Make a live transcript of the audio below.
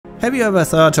Have you ever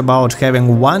thought about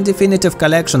having one definitive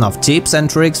collection of tips and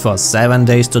tricks for 7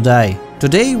 days to die?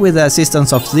 Today, with the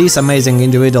assistance of these amazing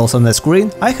individuals on the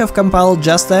screen, I have compiled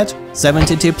just that,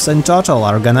 70 tips in total,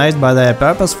 organized by their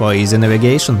purpose for easy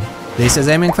navigation. This is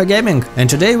Aiming for Gaming, and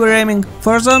today we're aiming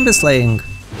for zombie slaying.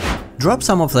 Drop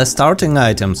some of the starting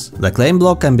items. The claim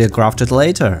block can be crafted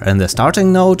later, and the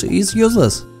starting node is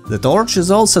useless. The torch is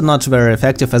also not very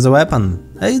effective as a weapon.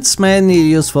 It's mainly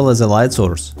useful as a light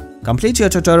source. Complete your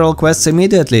tutorial quests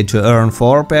immediately to earn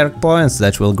 4 perk points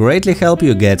that will greatly help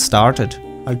you get started.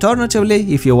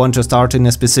 Alternatively, if you want to start in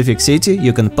a specific city,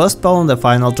 you can postpone the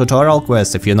final tutorial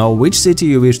quest if you know which city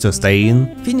you wish to stay in.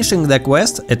 Finishing the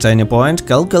quest at any point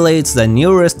calculates the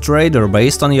nearest trader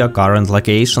based on your current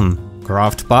location.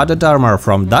 Craft padded armor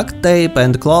from duct tape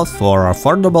and cloth for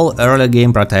affordable early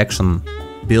game protection.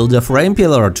 Build a frame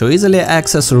pillar to easily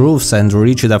access roofs and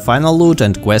reach the final loot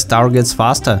and quest targets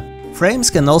faster.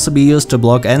 Frames can also be used to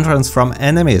block entrance from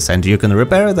enemies, and you can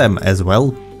repair them as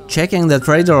well. Checking the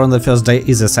trader on the first day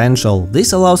is essential.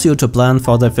 This allows you to plan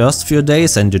for the first few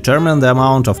days and determine the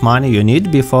amount of money you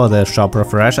need before the shop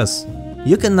refreshes.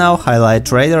 You can now highlight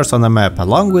traders on the map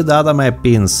along with other map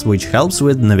pins, which helps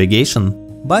with navigation.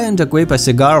 Buy and equip a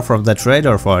cigar from the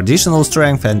trader for additional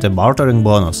strength and a bartering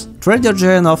bonus. Trader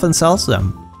Jane often sells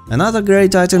them. Another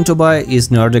great item to buy is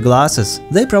nerdy glasses.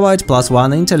 They provide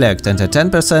 +1 intellect and a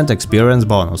 10% experience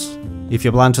bonus. If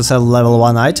you plan to sell level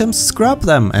 1 items, scrap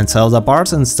them and sell the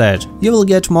parts instead. You will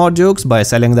get more dukes by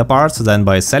selling the parts than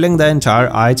by selling the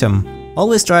entire item.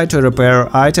 Always try to repair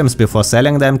items before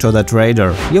selling them to the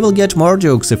trader. You will get more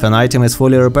dukes if an item is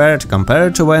fully repaired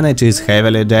compared to when it is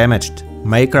heavily damaged.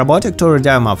 Make robotic turret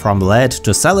armor from lead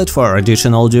to sell it for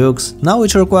additional dukes. Now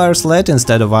it requires lead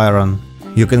instead of iron.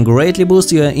 You can greatly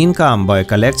boost your income by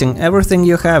collecting everything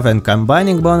you have and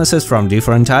combining bonuses from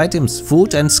different items,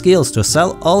 food and skills to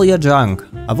sell all your junk.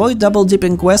 Avoid double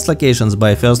dipping quest locations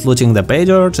by first looting the pay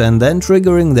dirt and then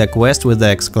triggering the quest with the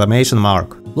exclamation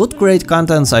mark. Loot crate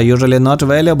contents are usually not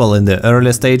available in the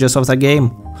early stages of the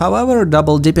game. However,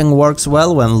 double dipping works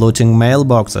well when looting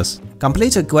mailboxes.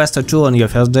 Complete a quest or 2 on your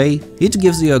first day. It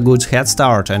gives you a good head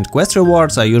start, and quest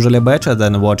rewards are usually better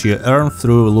than what you earn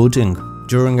through looting.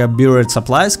 During a buried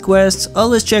supplies quest,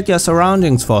 always check your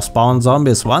surroundings for spawned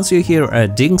zombies once you hear a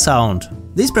ding sound.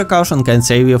 This precaution can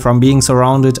save you from being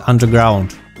surrounded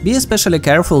underground. Be especially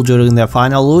careful during the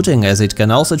final looting, as it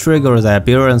can also trigger the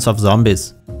appearance of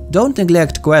zombies. Don't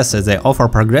neglect quests, as they offer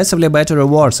progressively better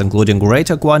rewards, including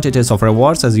greater quantities of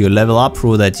rewards as you level up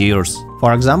through the tiers.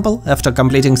 For example, after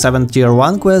completing 7 tier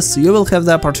 1 quests, you will have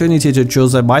the opportunity to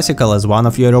choose a bicycle as one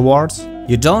of your rewards.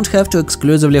 You don't have to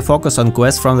exclusively focus on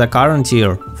quests from the current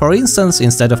tier. For instance,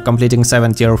 instead of completing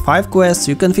 7 tier 5 quests,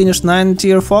 you can finish 9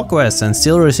 tier 4 quests and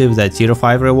still receive the tier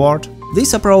 5 reward.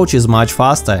 This approach is much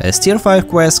faster, as tier 5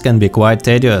 quests can be quite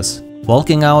tedious.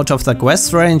 Walking out of the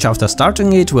quest range after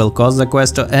starting it will cause the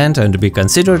quest to end and be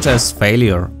considered as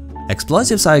failure.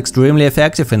 Explosives are extremely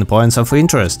effective in points of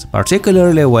interest,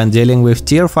 particularly when dealing with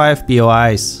tier 5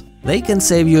 POIs. They can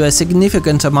save you a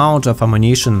significant amount of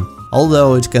ammunition.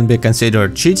 Although it can be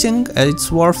considered cheating,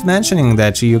 it's worth mentioning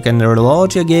that you can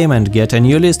reload your game and get a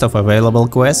new list of available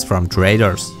quests from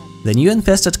traders. The new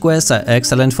infested quests are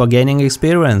excellent for gaining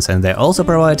experience, and they also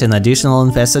provide an additional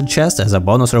infested chest as a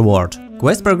bonus reward.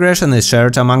 Quest progression is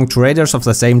shared among traders of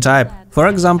the same type. For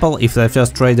example, if the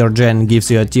first trader Gen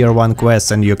gives you a tier 1 quest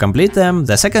and you complete them,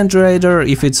 the second trader,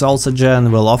 if it's also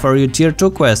Gen, will offer you tier 2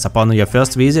 quests upon your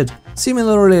first visit.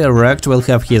 Similarly, Rect will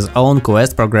have his own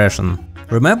quest progression.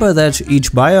 Remember that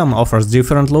each biome offers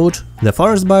different loot. The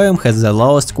forest biome has the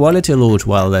lowest quality loot,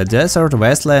 while the desert,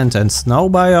 wasteland and snow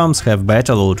biomes have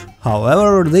better loot.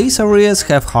 However, these areas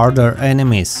have harder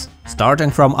enemies. Starting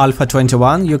from Alpha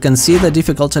 21, you can see the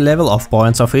difficulty level of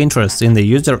points of interest in the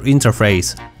user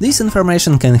interface. This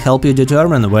information can help you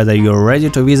determine whether you're ready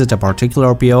to visit a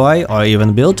particular POI or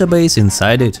even build a base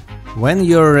inside it. When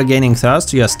you're regaining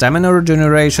thirst, your stamina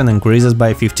regeneration increases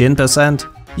by 15%.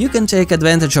 You can take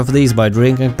advantage of this by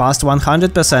drinking past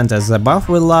 100%, as the buff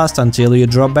will last until you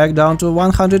drop back down to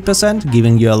 100%,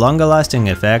 giving you a longer lasting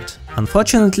effect.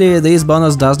 Unfortunately, this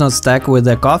bonus does not stack with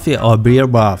the coffee or beer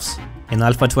buffs. In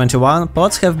Alpha 21,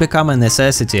 pots have become a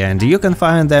necessity, and you can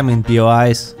find them in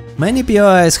POIs. Many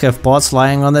POIs have pots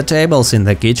lying on the tables in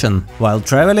the kitchen. While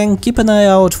traveling, keep an eye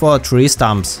out for tree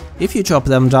stumps. If you chop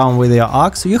them down with your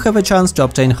axe, you have a chance to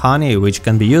obtain honey, which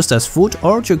can be used as food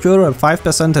or to cure a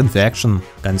 5% infection.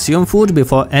 Consume food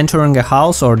before entering a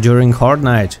house or during Horde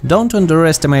Night. Don't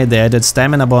underestimate the added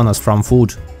stamina bonus from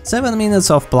food. 7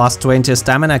 minutes of +20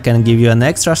 stamina can give you an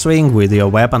extra swing with your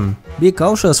weapon. Be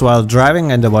cautious while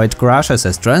driving and avoid crashes,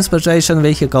 as transportation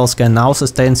vehicles can now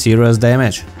sustain serious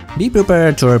damage. Be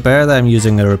prepared to repair them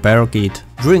using a repair kit.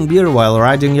 Drink beer while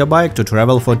riding your bike to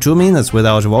travel for 2 minutes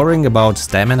without worrying about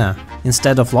stamina.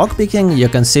 Instead of lockpicking, you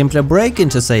can simply break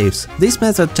into safes. This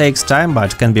method takes time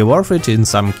but can be worth it in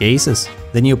some cases.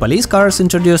 The new police cars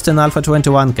introduced in Alpha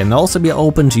 21 can also be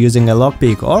opened using a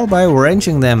lockpick or by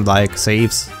wrenching them like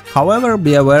safes. However,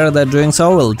 be aware that doing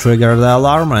so will trigger the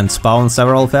alarm and spawn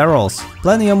several ferals.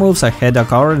 Plan your moves ahead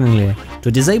accordingly. To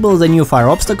disable the new fire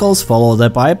obstacles, follow the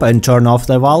pipe and turn off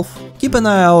the valve. Keep an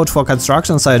eye out for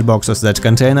construction site boxes that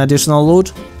contain additional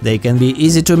loot. They can be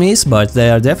easy to miss, but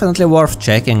they are definitely worth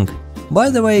checking.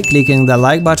 By the way, clicking the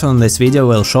like button on this video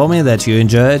will show me that you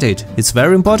enjoyed it. It's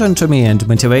very important to me and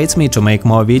motivates me to make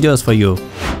more videos for you.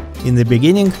 In the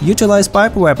beginning, utilize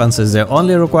pipe weapons as they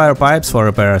only require pipes for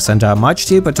repairs and are much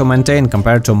cheaper to maintain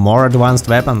compared to more advanced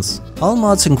weapons. All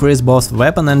mods increase both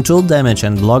weapon and tool damage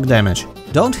and block damage.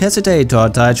 Don't hesitate to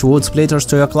attach wood splitters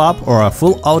to your club or a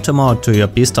full auto mod to your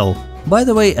pistol. By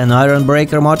the way, an iron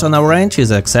breaker mod on a wrench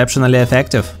is exceptionally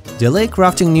effective. Delay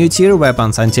crafting new tier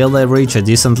weapons until they reach a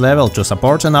decent level to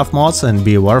support enough mods and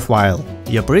be worthwhile.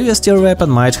 Your previous tier weapon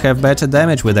might have better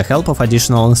damage with the help of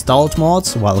additional installed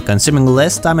mods, while consuming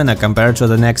less stamina compared to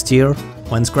the next tier.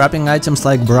 When scrapping items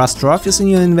like brass trophies in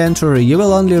your inventory, you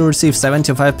will only receive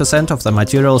 75% of the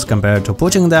materials compared to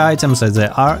putting the items as they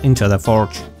are into the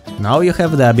forge. Now you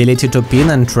have the ability to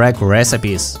pin and track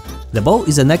recipes. The bow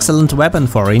is an excellent weapon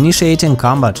for initiating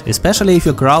combat, especially if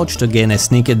you crouch to gain a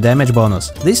sneaky damage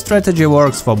bonus. This strategy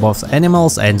works for both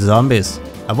animals and zombies.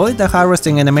 Avoid the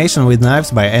harvesting animation with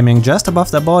knives by aiming just above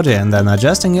the body and then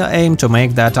adjusting your aim to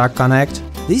make the attack connect.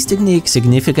 This technique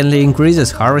significantly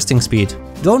increases harvesting speed.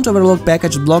 Don't overlook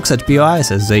packaged blocks at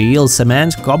POIs as they yield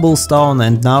cement, cobblestone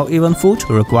and now even food,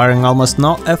 requiring almost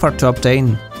no effort to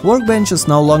obtain. Workbenches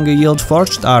no longer yield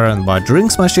forged iron, but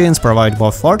drinks machines provide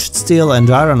both forged steel and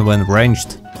iron when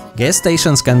ranged. Gas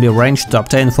stations can be ranged to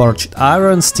obtain forged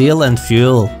iron, steel and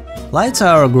fuel. Lights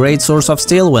are a great source of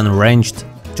steel when ranged.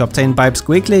 To obtain pipes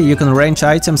quickly, you can range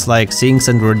items like sinks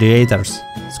and radiators.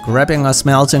 Scrapping or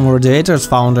smelting radiators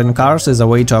found in cars is a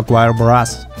way to acquire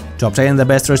brass. To obtain the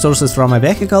best resources from a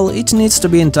vehicle, it needs to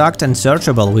be intact and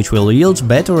searchable, which will yield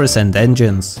batteries and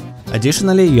engines.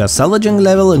 Additionally, your salvaging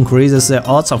level increases the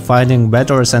odds of finding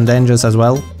batteries and engines as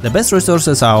well. The best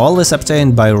resources are always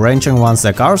obtained by wrenching once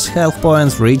the car's health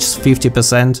points reach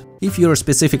 50%. If you're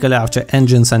specifically after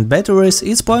engines and batteries,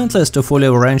 it's pointless to fully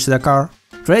wrench the car.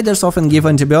 Traders often give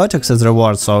antibiotics as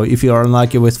rewards, so if you are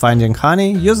unlucky with finding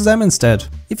honey, use them instead.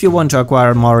 If you want to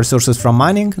acquire more resources from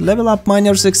mining, level up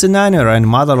Miner 69er and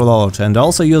Motherlode and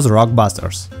also use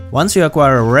Rockbusters. Once you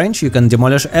acquire a wrench, you can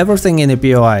demolish everything in a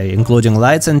POI, including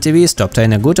lights and TVs, to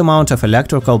obtain a good amount of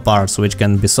electrical parts, which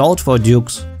can be sold for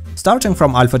dukes. Starting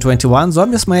from Alpha 21,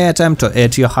 zombies may attempt to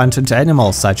eat your hunted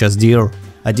animals, such as deer.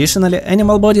 Additionally,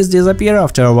 animal bodies disappear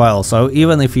after a while, so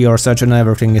even if you're certain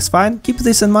everything is fine, keep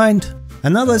this in mind.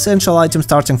 Another essential item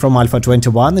starting from Alpha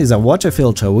 21 is a water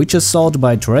filter, which is sold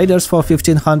by traders for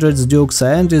 1500 dukes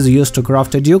and is used to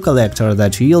craft a dew collector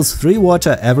that yields 3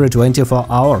 water every 24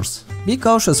 hours. Be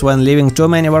cautious when leaving too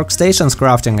many workstations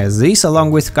crafting, as this along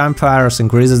with campfires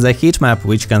increases the heat map,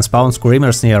 which can spawn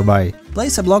screamers nearby.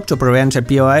 Place a block to prevent a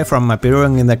POI from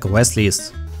appearing in the quest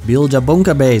list. Build a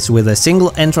bunker base with a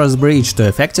single entrance breach to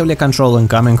effectively control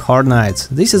incoming horde knights.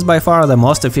 This is by far the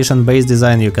most efficient base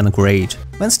design you can create.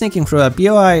 When sneaking through a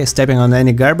POI, stepping on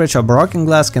any garbage or broken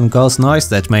glass can cause noise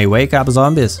that may wake up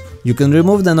zombies. You can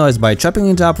remove the noise by chopping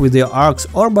it up with your axe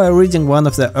or by reading one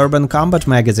of the urban combat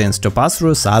magazines to pass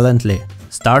through silently.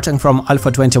 Starting from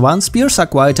Alpha 21, spears are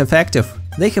quite effective.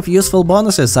 They have useful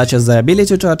bonuses such as the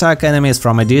ability to attack enemies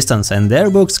from a distance, and their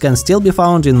books can still be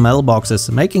found in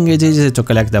mailboxes, making it easy to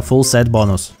collect the full set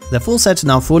bonus. The full set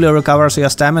now fully recovers your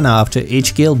stamina after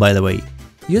each kill, by the way.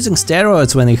 Using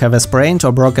steroids when you have a sprained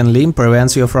or broken limb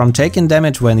prevents you from taking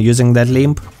damage when using that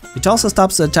limb. It also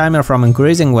stops the timer from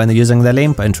increasing when using the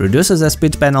limb and reduces the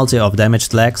speed penalty of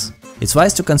damaged legs. It's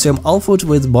wise to consume all food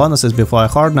with bonuses before a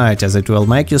horde night, as it will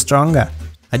make you stronger.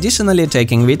 Additionally,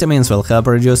 taking vitamins will help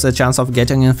reduce the chance of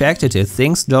getting infected if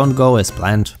things don't go as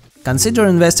planned. Consider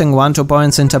investing 1-2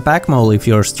 points into pack mule if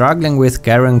you're struggling with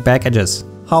carrying packages.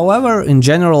 However, in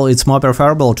general, it's more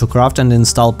preferable to craft and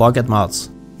install pocket mods.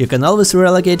 You can always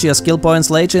reallocate your skill points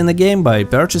later in the game by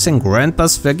purchasing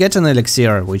Grandpa's Forgotten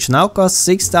Elixir, which now costs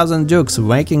 6000 dukes,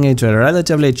 making it a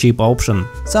relatively cheap option.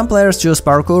 Some players choose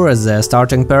Parkour as their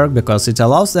starting perk because it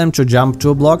allows them to jump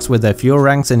 2 blocks with a few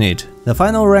ranks in it. The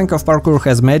final rank of parkour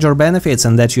has major benefits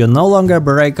in that you no longer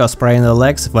break or sprain the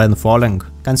legs when falling.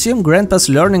 Consume Grandpa's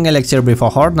Learning Elixir before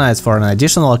Horde Nights for an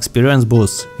additional experience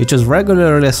boost. It is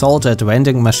regularly sold at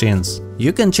vending machines.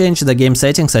 You can change the game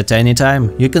settings at any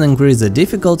time. You can increase the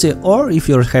difficulty, or if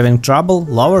you're having trouble,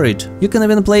 lower it. You can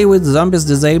even play with zombies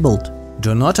disabled.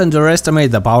 Do not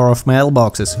underestimate the power of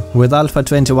mailboxes. With Alpha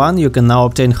 21 you can now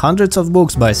obtain hundreds of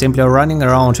books by simply running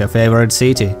around your favorite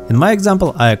city. In my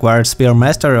example, I acquired Spear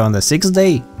Mastery on the 6th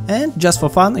day. And just for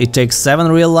fun, it takes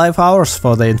 7 real-life hours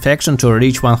for the infection to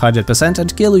reach 100%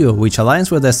 and kill you, which aligns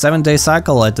with the 7-day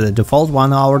cycle at the default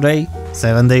 1-hour day.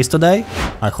 7 days today?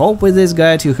 I hope with this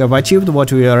guide you have achieved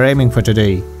what we are aiming for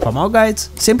today. For more guides,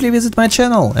 simply visit my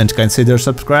channel and consider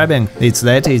subscribing, it's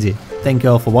that easy. Thank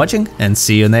you all for watching and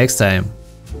see you next time.